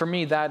death. For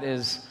me, that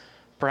is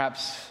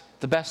perhaps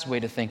the best way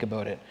to think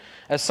about it.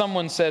 As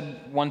someone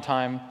said one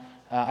time,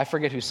 I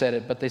forget who said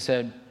it, but they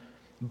said,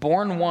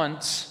 born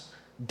once,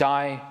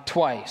 die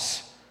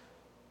twice.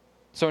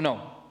 Let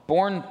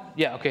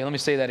me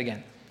say that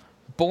again.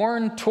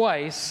 Born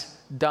twice,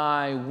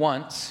 die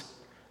once.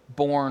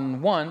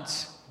 Born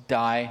once,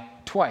 die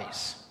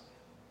twice.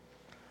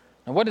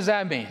 Now, what does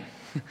that mean?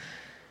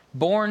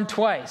 Born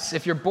twice.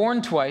 If you're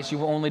born twice, you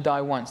will only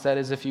die once. That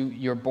is, if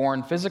you're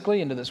born physically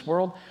into this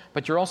world,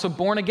 but you're also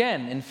born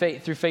again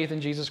through faith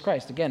in Jesus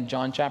Christ. Again,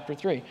 John chapter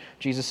 3.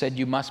 Jesus said,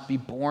 you must be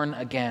born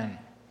again.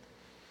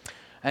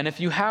 And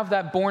if you have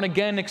that born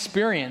again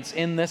experience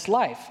in this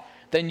life,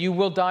 then you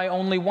will die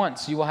only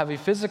once. You will have a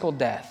physical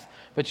death,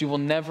 but you will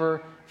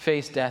never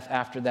face death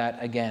after that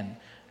again.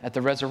 After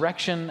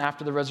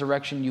the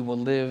resurrection, you will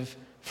live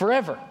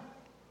forever.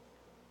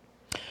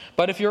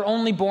 But if you're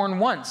only born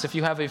once, if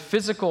you have a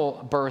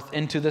physical birth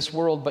into this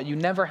world, but you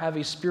never have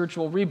a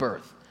spiritual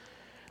rebirth,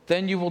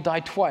 then you will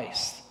die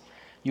twice.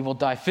 You will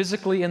die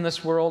physically in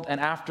this world, and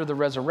after the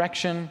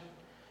resurrection,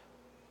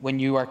 when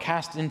you are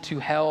cast into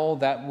hell,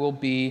 that will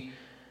be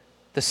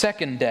the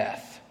second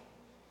death.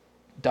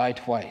 Die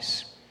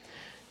twice.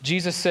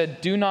 Jesus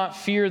said, do not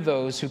fear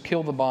those who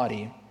kill the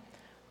body,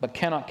 but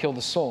cannot kill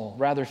the soul.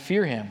 Rather,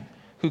 fear him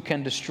who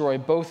can destroy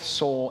both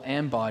soul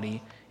and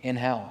body in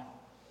hell.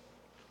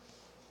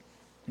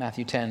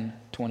 Matthew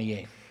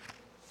 10:28.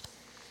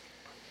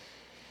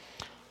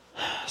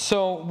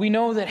 So we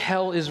know that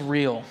hell is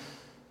real.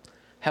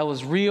 Hell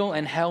is real,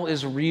 and hell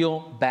is real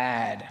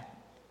bad.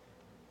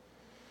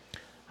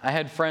 I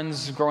had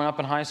friends growing up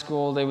in high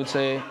school, they would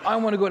say, I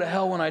want to go to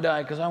hell when I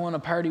die because I want to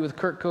party with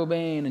Kurt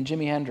Cobain and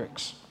Jimi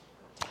Hendrix.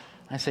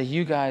 I say,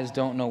 you guys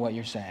don't know what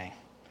you're saying.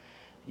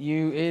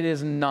 It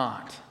is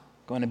not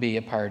going to be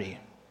a party.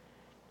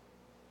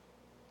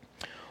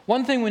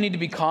 One thing we need to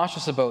be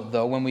cautious about,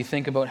 though, when we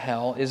think about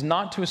hell is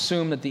not to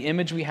assume that the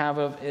image we have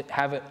of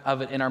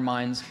it in our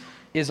minds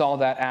is all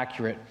that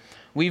accurate.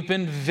 We've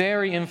been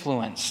very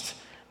influenced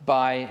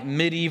by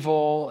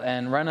medieval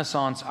and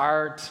Renaissance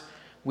art.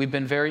 We've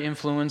been very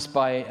influenced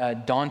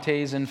by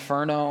Dante's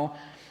Inferno.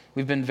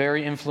 We've been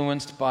very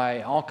influenced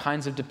by all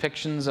kinds of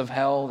depictions of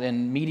hell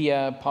in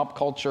media, pop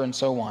culture, and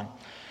so on.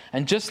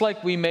 And just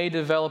like we may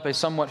develop a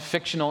somewhat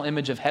fictional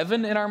image of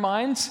heaven in our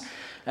minds,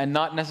 and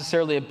not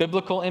necessarily a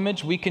biblical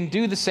image, we can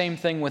do the same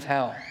thing with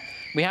hell.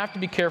 We have to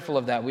be careful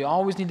of that. We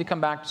always need to come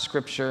back to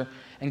Scripture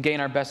and gain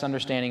our best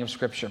understanding of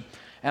Scripture.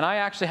 And I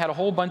actually had a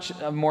whole bunch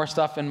of more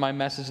stuff in my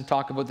message to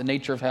talk about the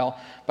nature of hell,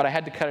 but I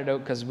had to cut it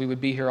out because we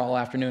would be here all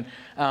afternoon.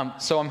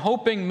 So I'm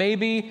hoping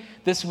maybe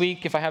this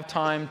week, if I have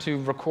time,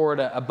 to record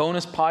a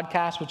bonus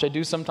podcast, which I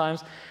do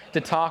sometimes,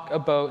 to talk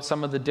about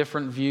some of the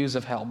different views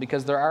of hell,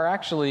 because there are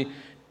actually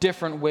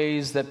different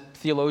ways that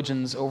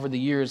theologians over the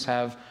years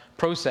have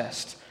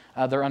processed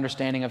their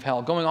understanding of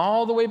hell. Going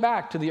all the way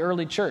back to the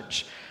early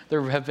church,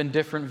 there have been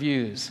different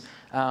views.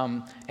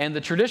 And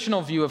the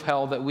traditional view of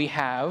hell that we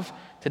have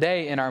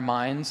today in our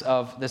minds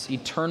of this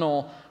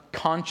eternal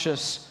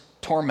conscious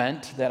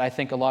torment that I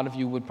think a lot of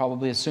you would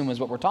probably assume is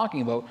what we're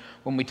talking about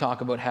when we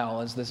talk about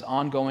hell, as this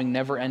ongoing,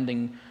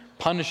 never-ending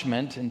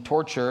punishment and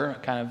torture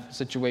kind of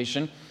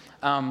situation,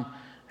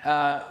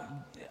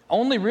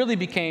 only really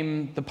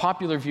became the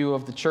popular view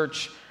of the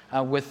church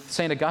with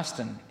St.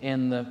 Augustine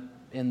in the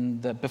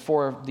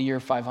before the year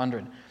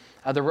 500.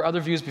 There were other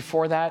views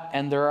before that,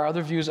 and there are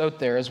other views out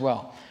there as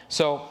well.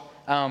 So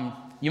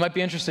you might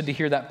be interested to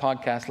hear that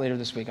podcast later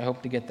this week. I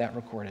hope to get that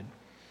recorded,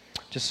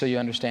 just so you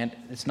understand.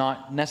 It's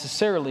not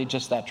necessarily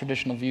just that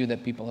traditional view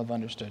that people have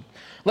understood.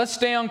 Let's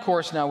stay on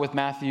course now with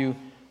Matthew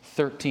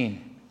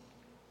 13.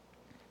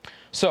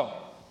 So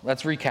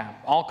let's recap.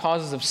 All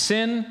causes of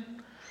sin,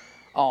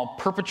 all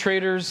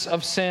perpetrators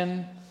of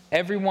sin,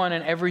 everyone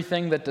and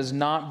everything that does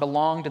not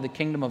belong to the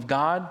kingdom of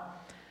God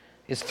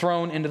is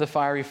thrown into the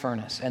fiery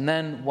furnace. And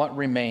then what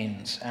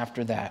remains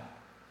after that?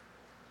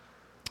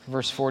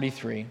 Verse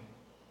 43.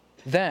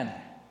 Then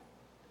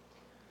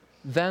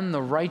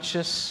the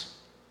righteous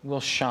will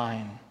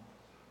shine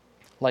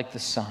like the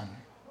sun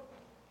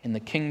in the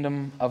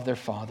kingdom of their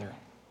Father.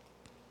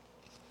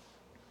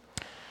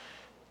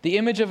 The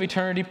image of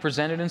eternity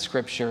presented in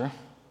Scripture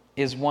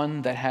is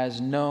one that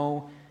has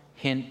no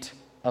hint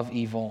of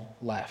evil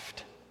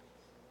left.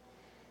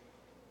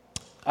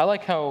 I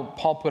like how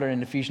Paul put it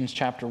in Ephesians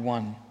chapter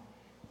 1,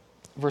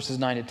 verses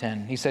 9 to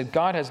 10. He said,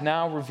 God has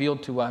now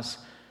revealed to us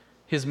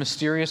his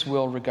mysterious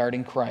will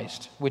regarding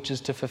Christ, which is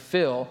to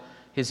fulfill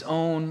his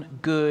own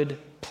good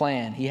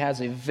plan. He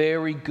has a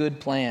very good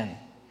plan.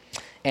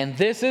 And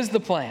this is the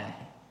plan.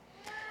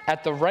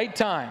 At the right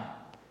time,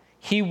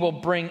 he will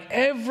bring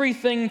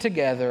everything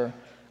together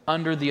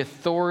under the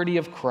authority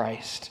of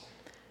Christ,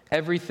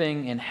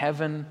 everything in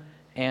heaven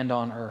and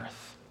on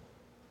earth.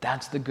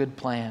 That's the good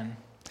plan.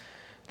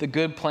 The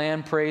good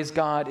plan, praise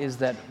God, is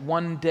that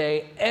one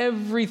day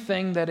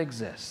everything that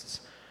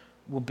exists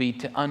will be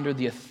under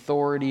the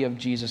authority of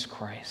Jesus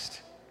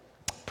Christ.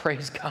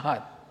 Praise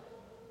God.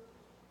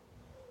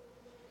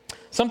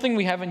 Something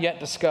we haven't yet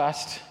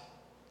discussed.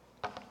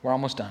 We're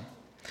almost done.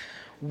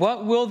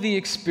 What will the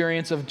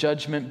experience of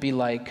judgment be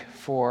like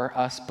for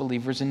us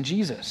believers in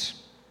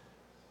Jesus?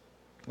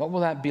 What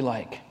will that be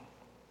like?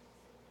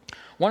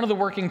 One of the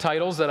working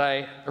titles that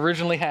I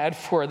originally had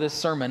for this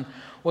sermon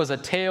was A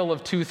Tale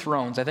of Two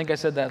Thrones. I think I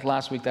said that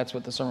last week. That's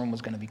what the sermon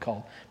was going to be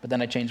called. But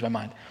then I changed my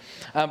mind.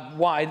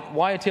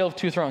 Why A Tale of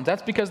Two Thrones?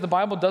 That's because the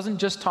Bible doesn't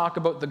just talk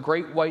about the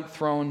great white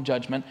throne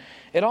judgment.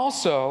 It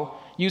also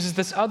uses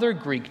this other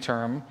Greek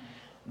term.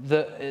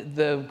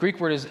 The Greek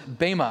word is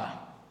bema.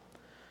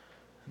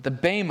 The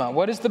bema.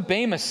 What is the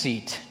bema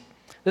seat?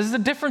 This is a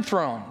different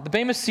throne. The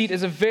bema seat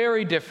is a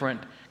very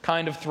different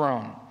kind of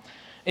throne.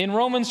 In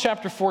Romans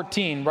chapter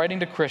 14,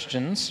 writing to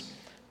Christians,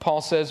 Paul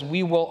says,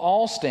 we will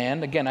all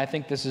stand, again, I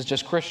think this is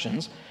just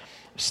Christians,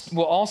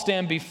 will all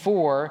stand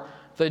before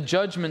the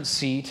judgment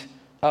seat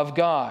of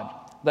God.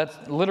 That's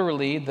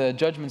literally, the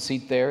judgment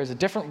seat there is a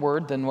different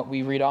word than what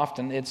we read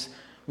often. It's,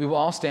 we will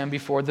all stand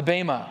before the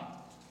bema.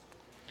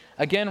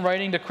 Again,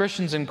 writing to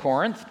Christians in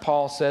Corinth,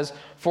 Paul says,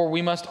 for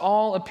we must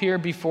all appear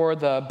before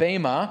the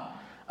bema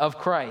of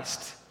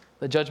Christ,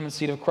 the judgment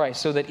seat of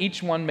Christ, so that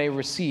each one may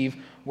receive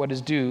what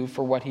is due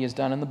for what he has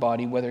done in the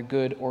body, whether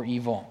good or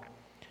evil.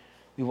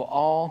 We will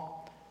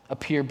all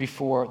appear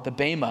before the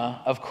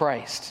bema of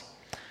Christ.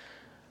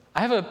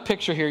 I have a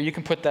picture here. You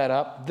can put that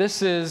up.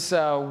 This is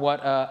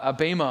what a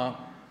bema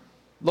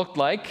looked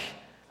like.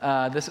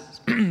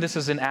 This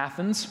is in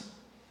Athens.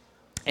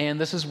 And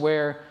this is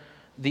where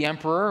the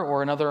emperor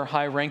or another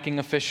high-ranking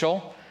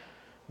official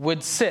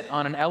would sit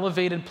on an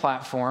elevated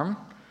platform,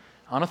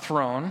 on a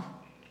throne,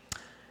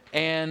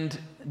 and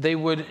they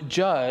would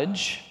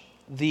judge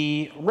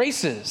the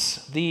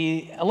races,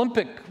 the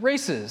Olympic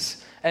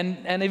races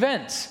and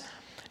events.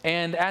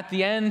 And at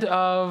the end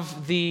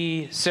of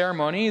the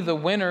ceremony, the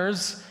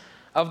winners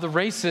of the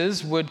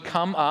races would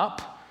come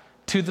up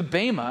to the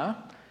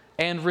bema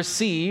and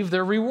receive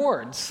their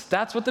rewards.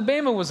 That's what the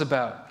Bema was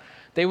about.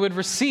 They would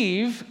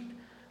receive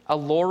a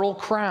laurel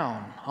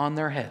crown on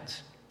their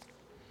heads.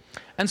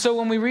 And so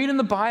when we read in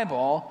the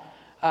Bible,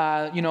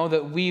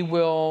 that we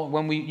will,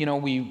 when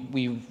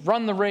we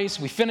run the race,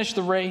 we finish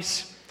the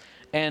race,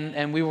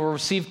 and we will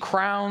receive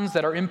crowns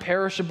that are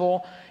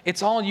imperishable,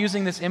 it's all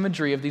using this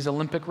imagery of these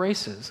Olympic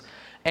races.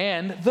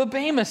 And the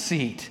Bema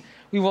seat.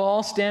 We will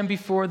all stand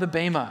before the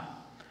Bema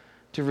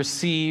to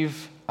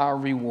receive our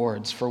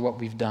rewards for what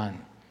we've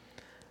done.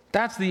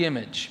 That's the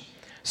image.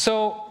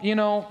 So,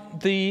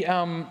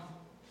 the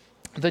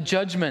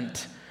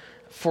judgment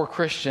for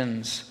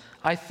Christians,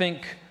 I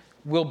think,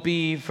 will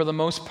be, for the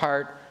most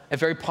part, a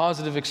very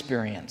positive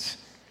experience.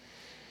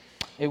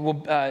 It will,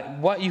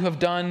 what you have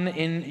done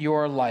in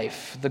your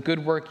life, the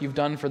good work you've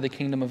done for the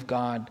kingdom of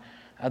God,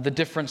 the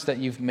difference that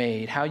you've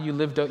made, how you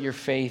lived out your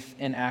faith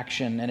in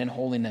action and in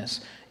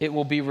holiness, it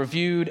will be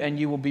reviewed and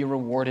you will be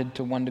rewarded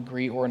to one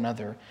degree or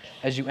another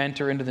as you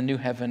enter into the new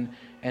heaven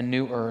and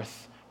new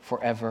earth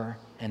forever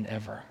and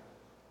ever.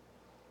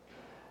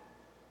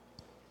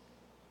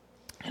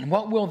 And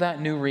what will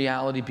that new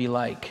reality be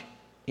like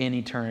in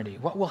eternity?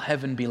 What will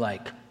heaven be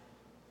like?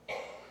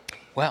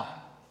 Well,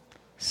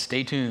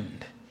 stay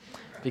tuned,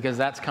 because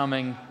that's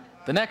coming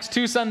the next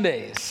 2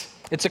 Sundays.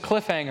 It's a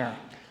cliffhanger.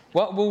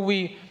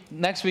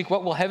 Next week,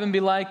 what will heaven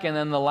be like? And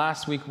then the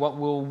last week, what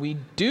will we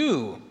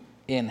do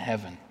in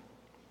heaven?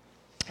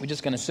 We're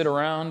just going to sit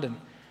around and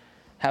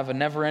have a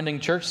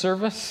never-ending church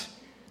service?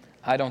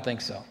 I don't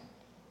think so.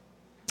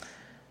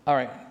 All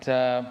right,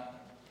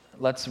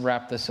 let's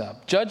wrap this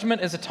up.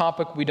 Judgment is a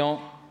topic we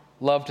don't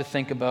love to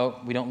think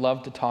about. We don't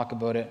love to talk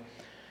about it.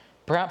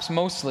 Perhaps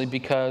mostly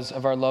because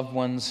of our loved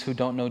ones who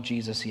don't know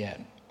Jesus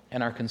yet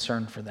and are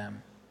concerned for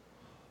them.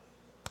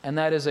 And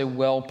that is a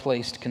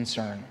well-placed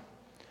concern.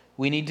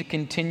 We need to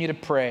continue to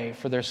pray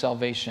for their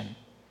salvation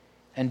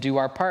and do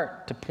our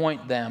part to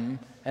point them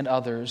and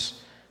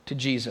others to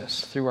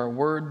Jesus through our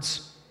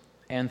words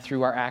and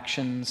through our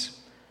actions.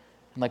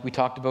 And like we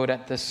talked about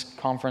at this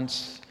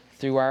conference,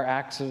 through our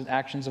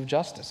actions of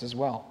justice as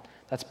well.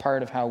 That's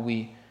part of how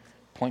we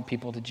point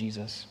people to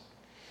Jesus.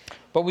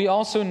 But we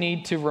also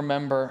need to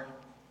remember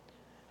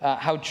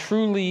how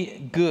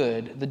truly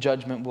good the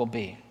judgment will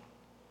be.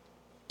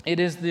 It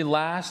is the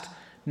last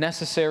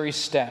necessary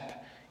step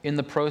in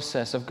the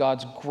process of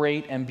God's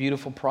great and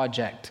beautiful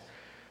project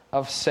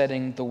of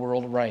setting the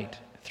world right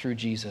through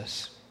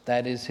Jesus.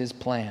 That is his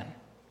plan.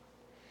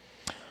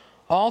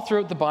 All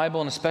throughout the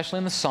Bible, and especially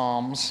in the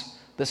Psalms,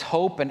 this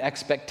hope and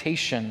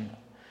expectation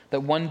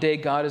that one day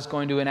God is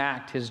going to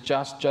enact his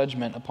just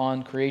judgment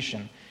upon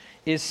creation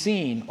is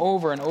seen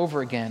over and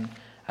over again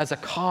as a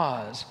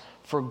cause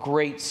for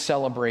great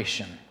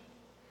celebration.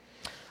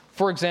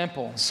 For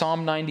example,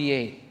 Psalm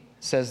 98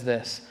 says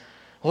this: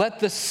 "Let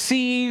the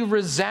sea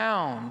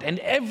resound and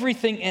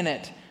everything in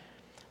it,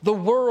 the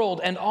world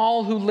and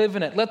all who live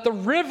in it. Let the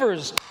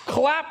rivers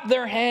clap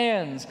their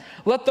hands.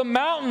 Let the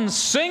mountains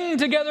sing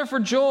together for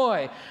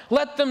joy.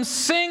 Let them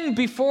sing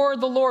before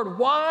the Lord."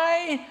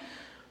 Why?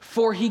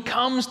 For he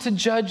comes to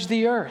judge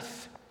the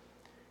earth.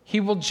 He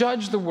will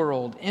judge the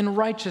world in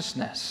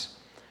righteousness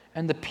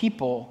and the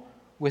people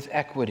with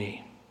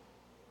equity.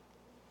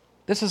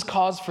 This is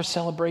cause for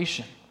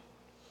celebration.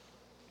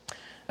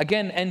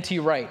 Again, N.T.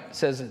 Wright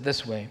says it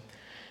this way: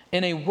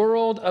 "In a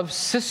world of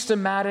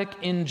systematic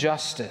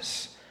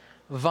injustice,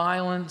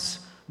 violence,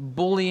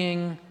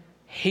 bullying,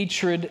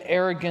 hatred,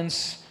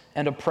 arrogance,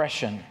 and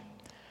oppression,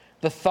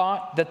 the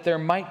thought that there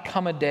might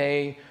come a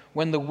day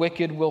when the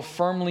wicked will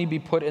firmly be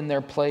put in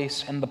their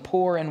place and the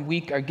poor and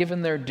weak are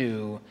given their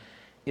due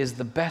is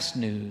the best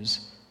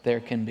news there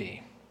can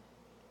be."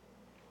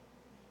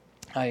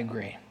 I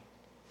agree.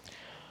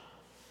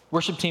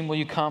 Worship team, will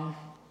you come?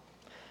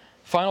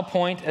 Final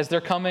point as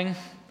they're coming.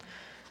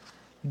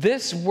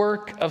 This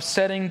work of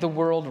setting the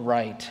world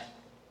right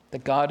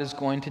that God is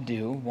going to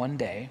do one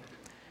day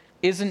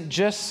isn't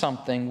just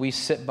something we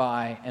sit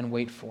by and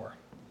wait for.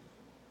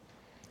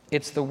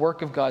 It's the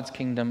work of God's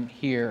kingdom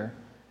here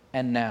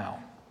and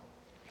now.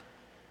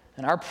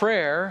 And our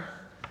prayer,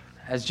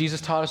 as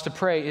Jesus taught us to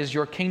pray, is,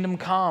 "Your kingdom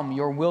come,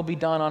 your will be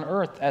done on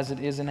earth as it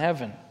is in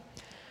heaven."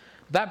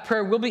 That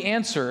prayer will be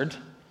answered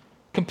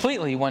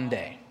completely one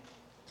day.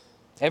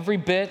 Every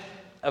bit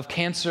of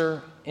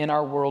cancer in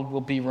our world will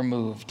be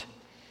removed.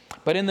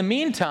 But in the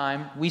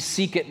meantime, we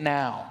seek it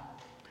now.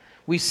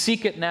 We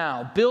seek it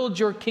now. Build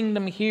your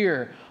kingdom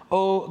here,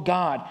 O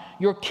God.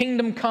 Your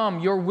kingdom come,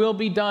 your will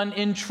be done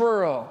in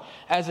Truro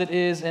as it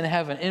is in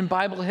heaven, in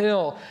Bible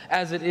Hill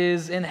as it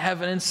is in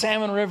heaven, in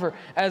Salmon River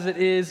as it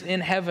is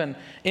in heaven,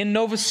 in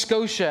Nova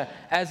Scotia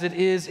as it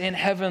is in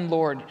heaven,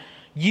 Lord.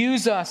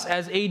 Use us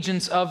as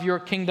agents of your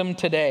kingdom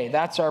today.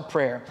 That's our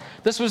prayer.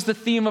 This was the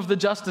theme of the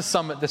Justice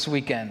Summit this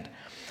weekend.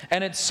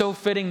 And it's so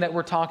fitting that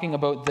we're talking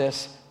about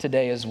this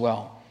today as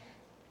well.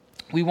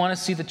 We want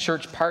to see the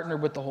church partner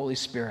with the Holy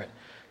Spirit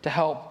to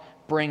help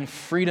bring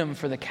freedom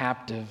for the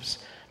captives,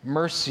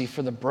 mercy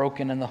for the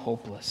broken and the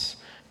hopeless,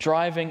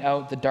 driving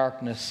out the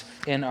darkness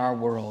in our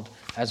world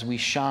as we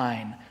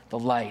shine the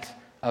light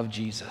of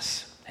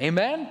Jesus.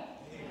 Amen? Amen.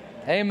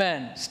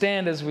 Amen.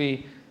 Stand as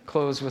we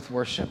close with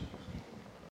worship.